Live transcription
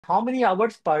how many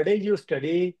hours per day you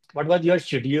study? What was your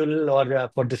schedule or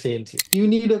for the AMC? You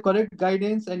need a correct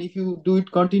guidance, and if you do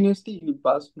it continuously, you'll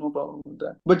pass. No problem with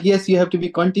that. But yes, you have to be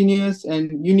continuous,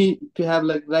 and you need to have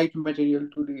like right material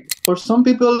to read. For some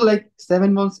people, like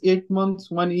 7 months, 8 months,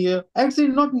 1 year. I would say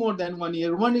not more than 1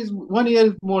 year. 1 year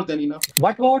is more than enough.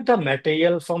 What about the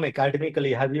material from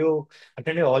academically? Have you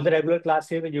attended all the regular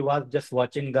classes? You was just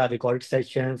watching the recorded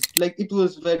sessions? Like it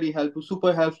was very helpful,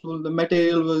 super helpful. The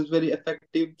material was very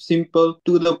effective, simple,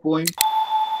 to the point.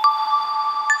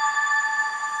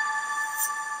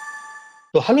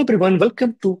 So, hello everyone,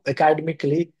 welcome to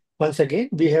Academically. Once again,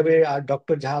 we have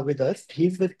Dr. Jha with us.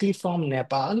 He's basically from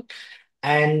Nepal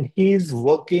and he's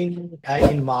working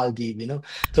in Maldives.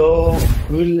 So,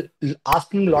 we'll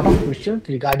ask him a lot of questions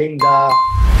regarding the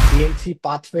AMC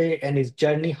pathway and his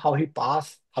journey, how he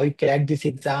passed, how he cracked this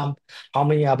exam, how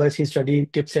many hours he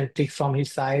studied, tips and tricks from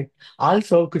his side.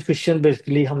 Also, कुछ question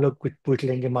basically हम लोग कुछ पूछ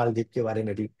लेंगे मालदीव के बारे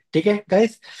में भी. ठीक है,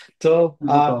 guys? So, No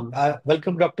problem.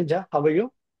 welcome, Dr. Jha. How are you?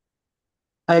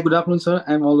 Hi, good afternoon, sir.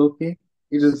 I'm all okay.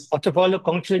 It is First of all, nice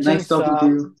congratulations. talking to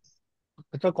you.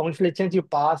 Congratulations, you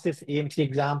passed this AMC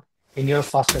exam in your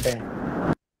first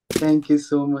attempt. Thank you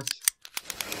so much.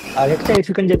 Next, if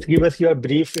you can just give us your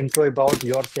brief intro about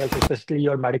yourself, especially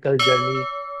your medical journey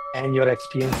and your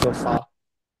experience so far.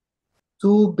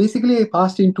 So basically, I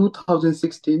passed in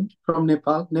 2016 from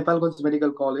Nepal, Nepal Girls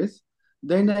Medical College.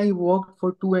 Then I worked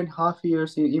for 2.5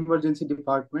 years in emergency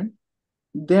department.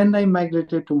 Then I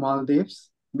migrated to Maldives,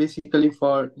 basically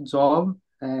for job.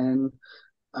 And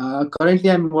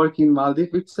currently, I'm working in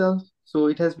Maldives itself. So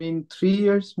it has been 3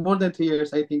 years, more than 3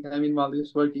 years, I think I'm in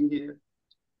Maldives working here.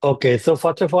 Okay, so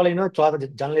first of all, थोड़ा सा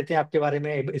जान लेते हैं आपके बारे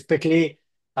में, specially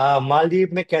Maldives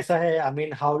में कैसा है? I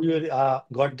mean, how you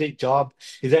got this job?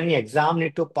 Is any exam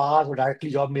need to पास और डायरेक्टली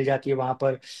जॉब मिल जाती है वहां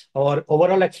पर? और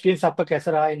ओवरऑल एक्सपीरियंस आपका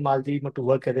कैसा रहा इन मालदीव में to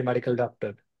work as a medical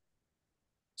doctor?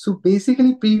 So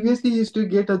basically, previously you used to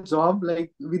get a job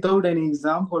like without any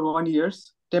exam for 1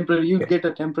 years, temporary. You Okay. get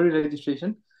a temporary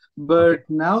registration, Okay. but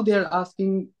now they are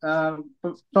asking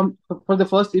for the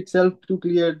first itself to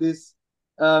clear this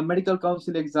medical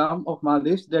council exam of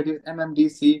Maldives, that is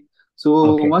MMDC. So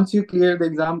Okay. once you clear the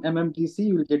exam MMDC,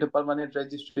 you will get a permanent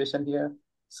registration here.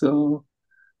 So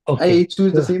Okay. I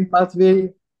choose the same pathway,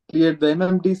 cleared the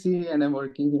MMDC, and I'm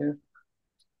working here.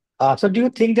 So do you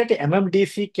think that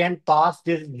MMDC can pass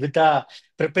this with the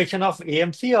preparation of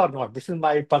AMC or not? This is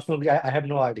my personal, I have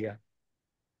no idea.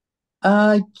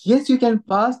 Yes, you can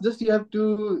pass. Just you have to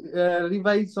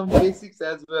revise some basics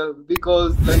as well,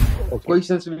 because like Okay.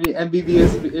 questions will be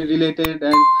MBBS related,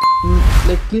 and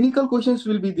like clinical questions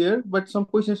will be there, but some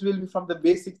questions will be from the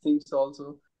basic things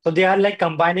also. So they are like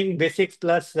combining basics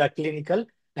plus clinical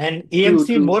and True, AMC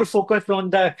true. more focused on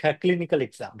the clinical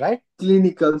exam, right?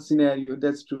 Clinical scenario.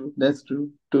 That's true. That's true.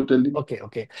 Totally. Okay,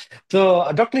 okay. So,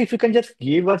 doctor, if you can just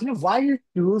give us, why you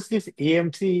choose this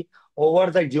AMC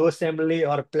over the USMLE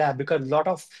or PLAB? Because a lot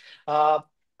of,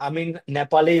 I mean,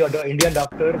 Nepali or the Indian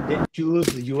doctor, they choose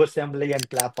USMLE and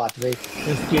PLAB pathway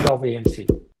instead of AMC.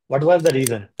 What was the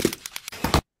reason?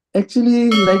 Actually,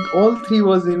 like all three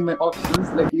was in my options,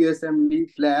 like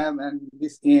USMD, FLAM, and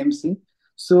this AMC.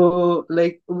 So,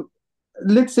 like,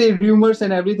 let's say rumors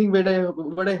and everything.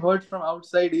 What I heard from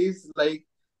outside is like,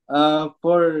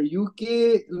 for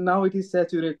UK now it is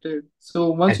saturated.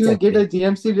 So once you get a Exactly.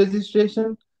 GMC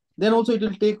registration, then also it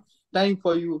will take time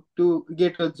for you to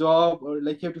get a job, or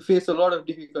like you have to face a lot of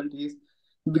difficulties,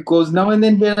 because now and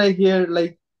then here I hear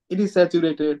like it is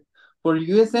saturated. For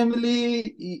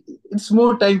USMLE, it's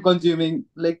more time consuming.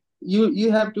 Like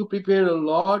you have to prepare a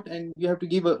lot, and you have to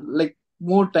give a like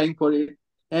more time for it,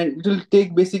 and it will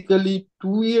take basically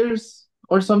 2 years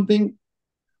or something.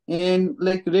 And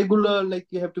like regular, like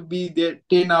you have to be there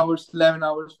 10 hours, 11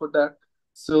 hours for that.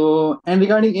 So, and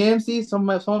regarding AMC, some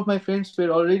of my friends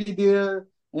were already there,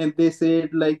 and they said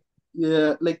like,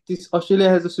 yeah, like this Australia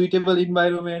has a suitable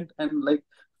environment and like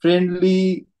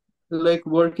friendly, like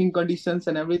working conditions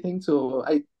and everything. So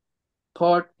I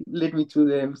thought, let me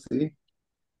choose AMC.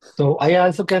 So I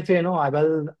also can say,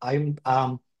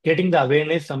 I'm getting the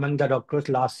awareness among the doctors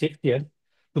last 6 years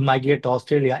to migrate to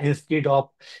Australia instead of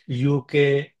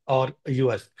UK or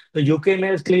US. The UK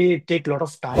may actually take a lot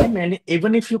of time, and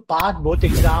even if you pass both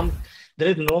exams, there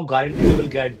is no guarantee you will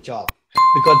get job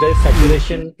because there is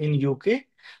saturation in UK.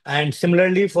 And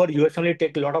similarly for US only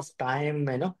take a lot of time.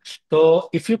 So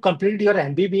if you complete your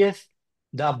MBBS,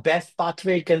 the best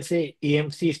pathway you can say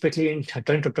AMC, especially in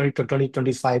 2020 to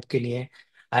 2025 के लिए.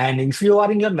 And if you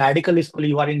are in your medical school,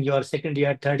 you are in your second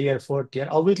year, third year, fourth year,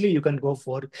 obviously you can go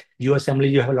for USMLE,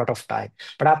 you have a lot of time.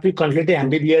 But after you complete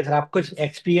MBBS, और आपको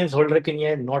experience holder के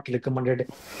लिए not recommended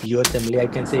USMLE. I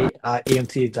can say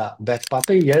AMC is the best path.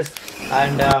 Yes,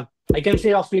 and I can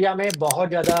say Australia में बहुत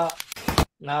ज़्यादा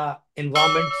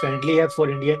environment friendly है for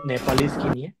Indian Nepalese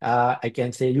के लिए. I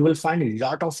can say you will find a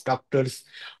lot of doctors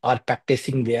are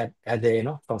practicing there as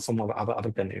a from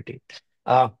our community.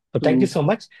 So thank you True. so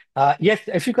much. Yes,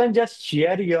 if you can just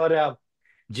share your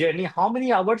journey, how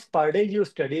many hours per day you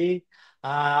study?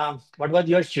 What was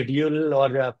your schedule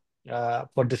or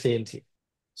for the same thing?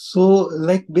 So,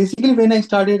 like basically, when I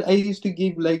started, I used to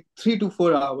give like 3 to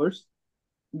 4 hours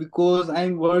because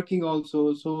I'm working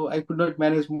also, so I could not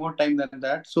manage more time than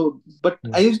that. So, but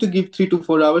I Mm. used to give 3 to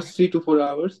 4 hours, 3 to 4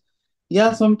 hours.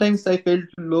 Yeah, sometimes I felt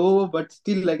low, but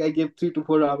still, like I gave 3 to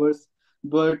 4 hours.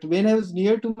 But when I was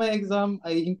near to my exam,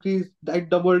 I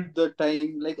doubled the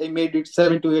time, like I made it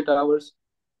 7 to 8 hours.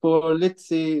 For let's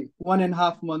say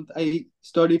 1.5 month, I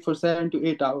studied for 7 to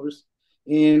 8 hours.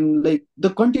 And like the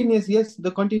continuous, yes,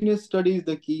 the continuous study is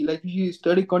the key. Like if you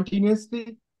study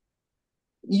continuously,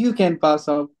 you can pass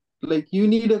out. Like you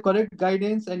need a correct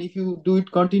guidance, and if you do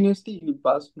it continuously, you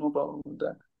will pass. No problem with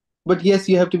that. But yes,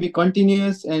 you have to be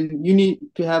continuous, and you need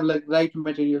to have like right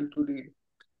material to read.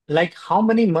 Like how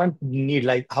many months you need?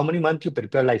 Like how many months you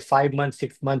prepare? Like 5 months,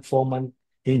 6 months, 4 months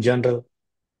in general?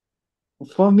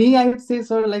 For me, I would say,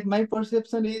 sir, like my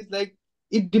perception is like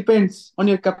it depends on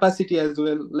your capacity as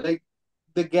well. Like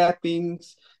the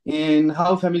gappings and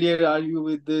how familiar are you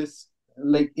with this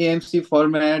like AMC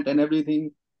format and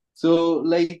everything. So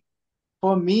like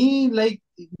for me, like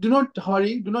do not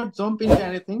hurry, do not jump into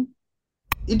anything.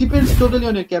 It depends totally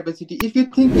on your capacity. If you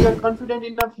think you are confident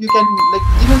enough, you can,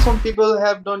 like even some people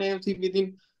have done AMC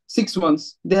within 6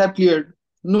 months. They have cleared,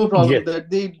 no problem with Yes.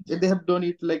 that. They have done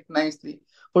it like nicely.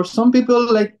 For some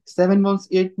people, like 7 months,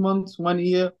 8 months, 1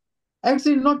 year. I'd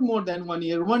say not more than 1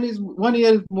 year. 1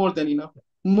 year is more than enough.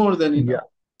 More than enough. Yeah.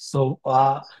 So,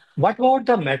 what about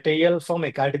the material from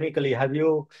academically? Have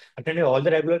you attended all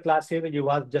the regular classes? You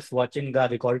was just watching the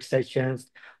recorded sessions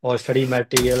or study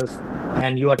materials,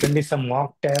 and you attended some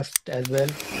mock test as well?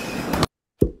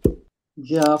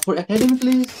 Yeah, for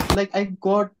academically, like I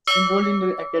got involved in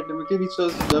the academically, which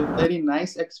was a very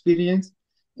nice experience.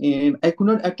 And I could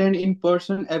not attend in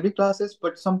person every classes,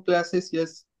 but some classes,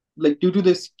 yes, like due to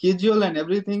the schedule and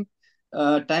everything,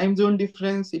 time zone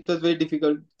difference, it was very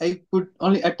difficult. I could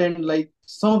only attend like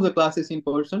some of the classes in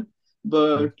person,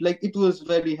 but like it was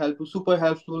very helpful, super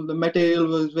helpful. The material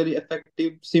was very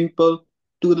effective, simple,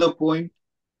 to the point,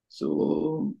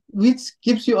 so which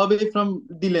keeps you away from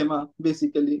dilemma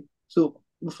basically. So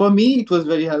for me it was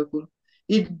very helpful.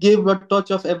 It gave a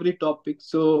touch of every topic.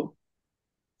 So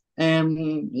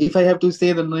if I have to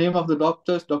say the name of the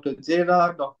doctors, Dr.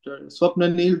 Jera, Dr.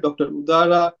 Swapnanil, Dr.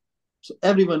 Udara, so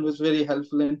everyone was very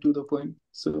helpful and to the point.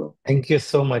 So Thank you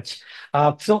so much.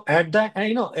 So at that,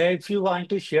 if you want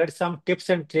to share some tips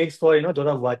and tricks for, those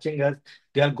are watching us,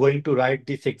 they are going to write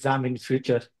this exam in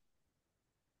future.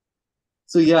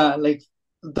 So yeah, like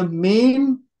the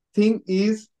main thing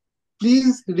is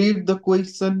please read the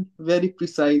question very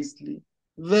precisely,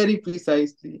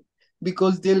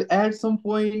 because they'll add some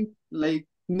point like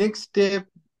next step,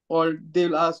 or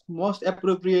they'll ask most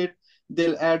appropriate,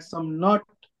 they'll add some not,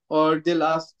 or they'll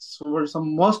ask for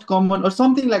some most common or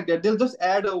something like that. They'll just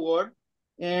add a word,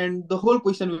 and the whole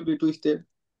question will be twisted.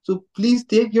 So please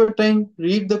take your time,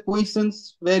 read the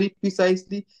questions very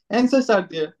precisely. Answers are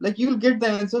there, like you'll get the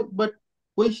answer, but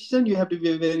question you have to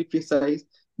be very precise.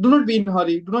 Do not be in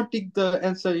hurry, do not take the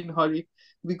answer in hurry,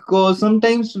 because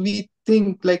sometimes we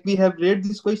think like we have read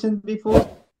this question before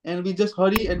and we just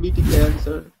hurry and we take the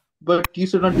answer, but you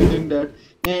should not be doing that.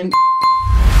 And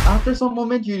after some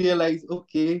moment you realize,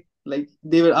 okay, like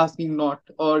they were asking not,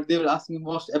 or they were asking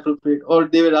most appropriate, or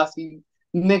they were asking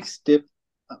next step.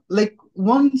 Like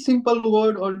one simple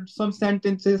word or some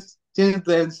sentences change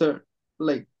the answer,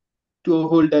 like to a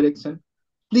whole direction.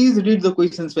 Please read the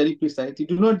questions very precisely.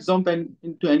 Do not jump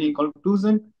into any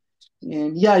conclusion.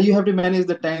 And yeah, you have to manage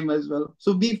the time as well.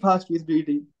 So be fast with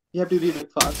reading. You have to read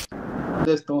it fast.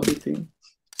 That's the only thing.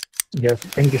 Yes,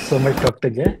 thank you so much, Dr.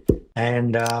 J.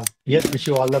 And yes, wish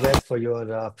you all the best for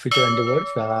your future endeavors.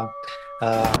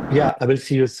 Yeah, I will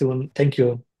see you soon. Thank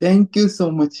you. Thank you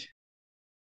so much.